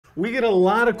We get a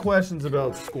lot of questions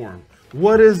about SCORM.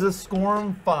 What is a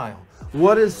SCORM file?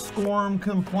 What is SCORM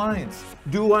compliance?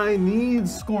 Do I need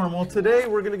SCORM? Well, today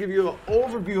we're going to give you an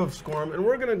overview of SCORM, and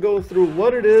we're going to go through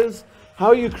what it is,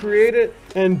 how you create it,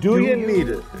 and do you need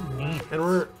it? And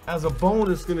we're, as a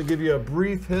bonus, going to give you a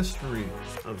brief history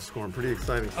of SCORM. Pretty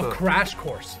exciting stuff. A crash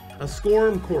course. A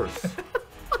SCORM course.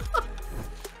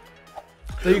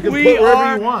 So you can put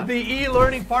wherever you want. The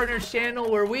eLearning Partners channel,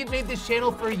 where we've made this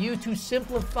channel for you to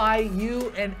simplify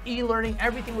you and e-learning,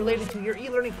 everything related to your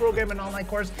e-learning program and online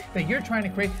course that you're trying to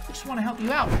create. We just want to help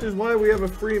you out. Which is why we have a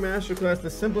free masterclass to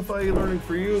simplify e-learning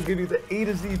for you, give you the A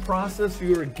to Z process so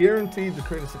you are guaranteed to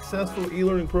create a successful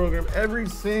e-learning program every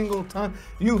single time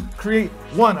you create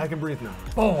one. I can breathe now.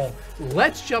 Boom.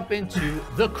 Let's jump into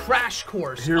the crash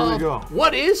course. Here we go.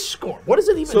 What is SCORM? What does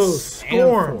it even stand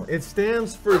SCORM, for? it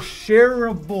stands for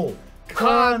Shareable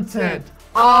Content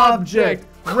Object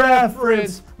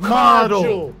Reference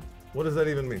Model. What does that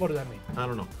even mean? What does that mean? I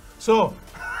don't know. So,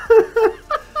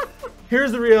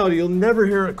 here's the reality. You'll never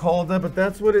hear it called that, but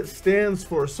that's what it stands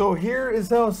for. So here is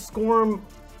how SCORM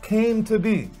came to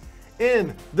be.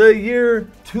 In the year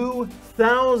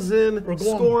 2000,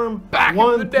 SCORM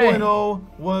 1.0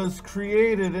 was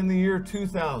created in the year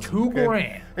 2000. Two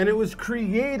grand. And it was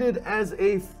created as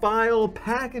a file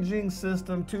packaging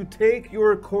system to take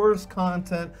your course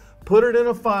content, put it in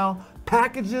a file,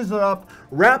 package it up,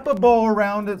 wrap a bow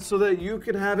around it so that you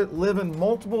could have it live in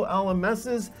multiple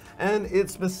LMSs, and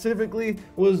it specifically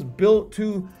was built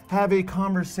to have a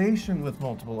conversation with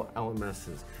multiple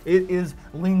LMSs. It is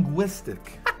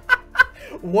linguistic.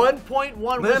 1.1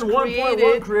 was then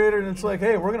 1.1 created, and it's like,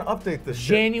 hey, we're going to update this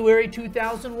January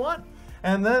 2001.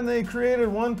 And then they created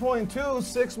 1.2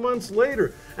 6 months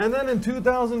later. And then in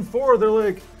 2004, they're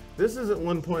like, this isn't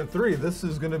 1.3. This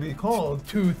is going to be called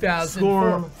 2004.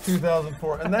 SCORM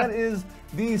 2004. And that is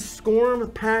the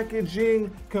SCORM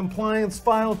packaging compliance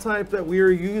file type that we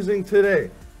are using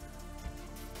today.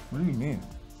 What do you mean?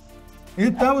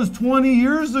 That was 20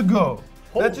 years ago.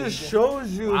 That just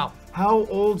shows you how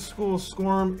old school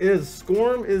SCORM is.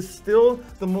 SCORM is still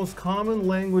the most common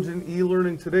language in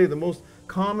e-learning today, the most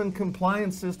common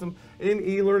compliance system in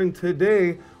e-learning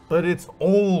today, but it's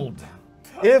old.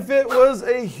 If it was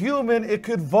a human, it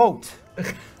could vote.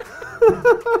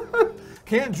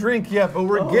 Can't drink yet, but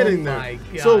we're getting there.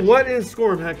 So what is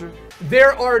SCORM, Hector?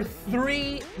 There are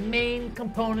three main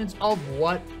components of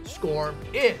what SCORM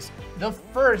is. The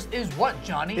first is what,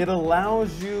 Johnny? It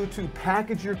allows you to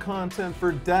package your content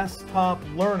for desktop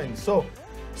learning. So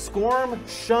SCORM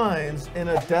shines in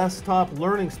a desktop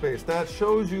learning space. That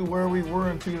shows you where we were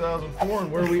in 2004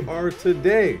 and where we are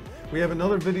today. We have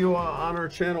another video on our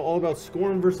channel all about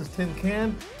SCORM versus Tin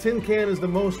Can. Tin Can is the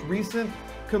most recent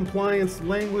compliance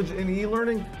language in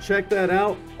e-learning. Check that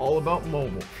out, all about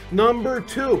mobile. Number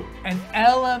two. An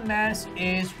LMS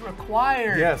is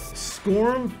required. Yes,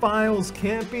 SCORM files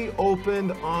can't be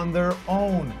opened on their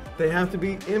own. They have to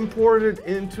be imported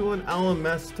into an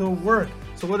LMS to work.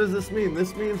 So what does this mean?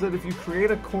 This means that if you create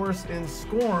a course in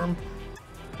SCORM,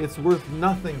 it's worth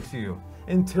nothing to you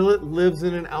until it lives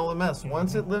in an LMS.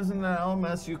 Once it lives in an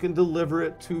LMS, you can deliver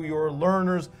it to your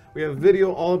learners. We have a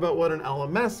video all about what an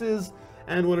LMS is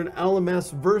and what an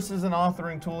LMS versus an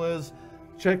authoring tool is.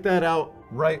 Check that out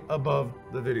right above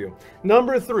the video.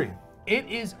 Number three. It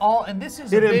is all, and this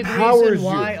is a big reason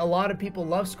why a lot of people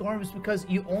love SCORM, is because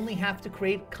you only have to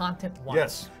create content once.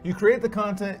 Yes, you create the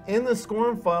content in the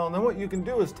SCORM file, and then what you can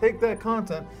do is take that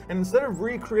content, and instead of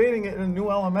recreating it in a new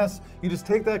LMS, you just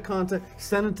take that content,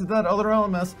 send it to that other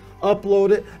LMS,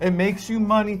 upload it, it makes you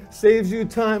money, saves you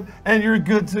time, and you're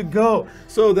good to go.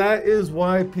 So that is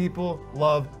why people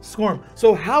love SCORM.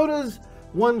 So how does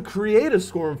one create a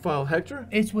SCORM file, Hector?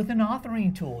 It's with an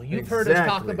authoring tool. You've heard us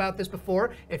talk about this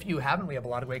before. If you haven't, we have a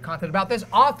lot of great content about this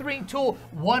authoring tool.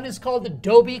 One is called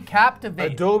Adobe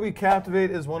Captivate. Adobe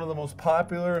Captivate is one of the most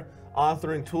popular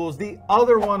authoring tools. The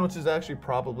other one, which is actually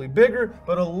probably bigger,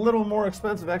 but a little more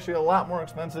expensive, actually a lot more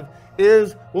expensive,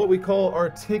 is what we call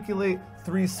Articulate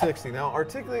 360. Now,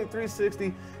 Articulate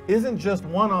 360 isn't just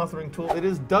one authoring tool. It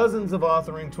is dozens of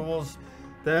authoring tools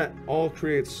that all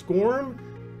create SCORM,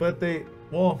 but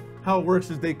how it works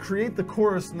is they create the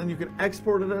course and then you can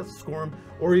export it as SCORM,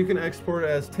 or you can export it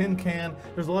as Tin Can.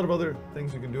 There's a lot of other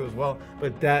things you can do as well,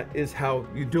 but that is how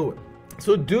you do it.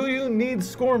 So do you need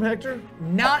SCORM, Hector?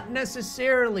 Not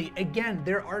necessarily. Again,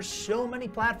 there are so many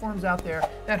platforms out there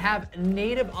that have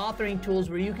native authoring tools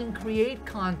where you can create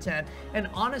content. And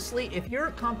honestly, if you're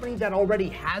a company that already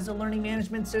has a learning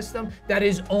management system that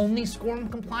is only SCORM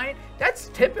compliant, that's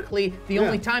typically the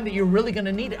only time that you're really going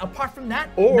to need it. Apart from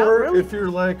that, or not really. If you're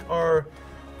like our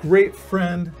great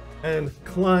friend and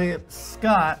client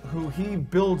Scott, who he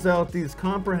builds out these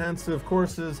comprehensive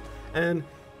courses. And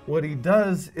what he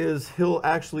does is he'll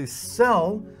actually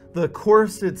sell the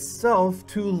course itself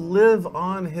to live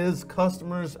on his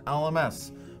customer's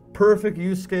LMS. Perfect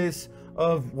use case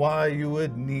of why you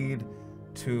would need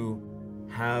to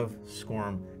have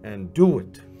SCORM and do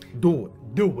it. Do it.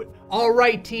 Do it. All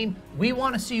right, team. We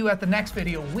want to see you at the next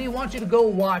video. We want you to go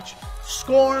watch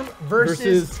SCORM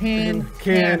versus Tin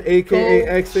Can,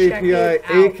 aka XAPI,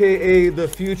 aka the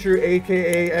future,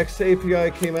 aka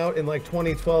XAPI came out in like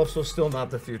 2012, so still not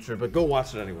the future, but go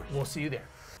watch it anyway. We'll see you there.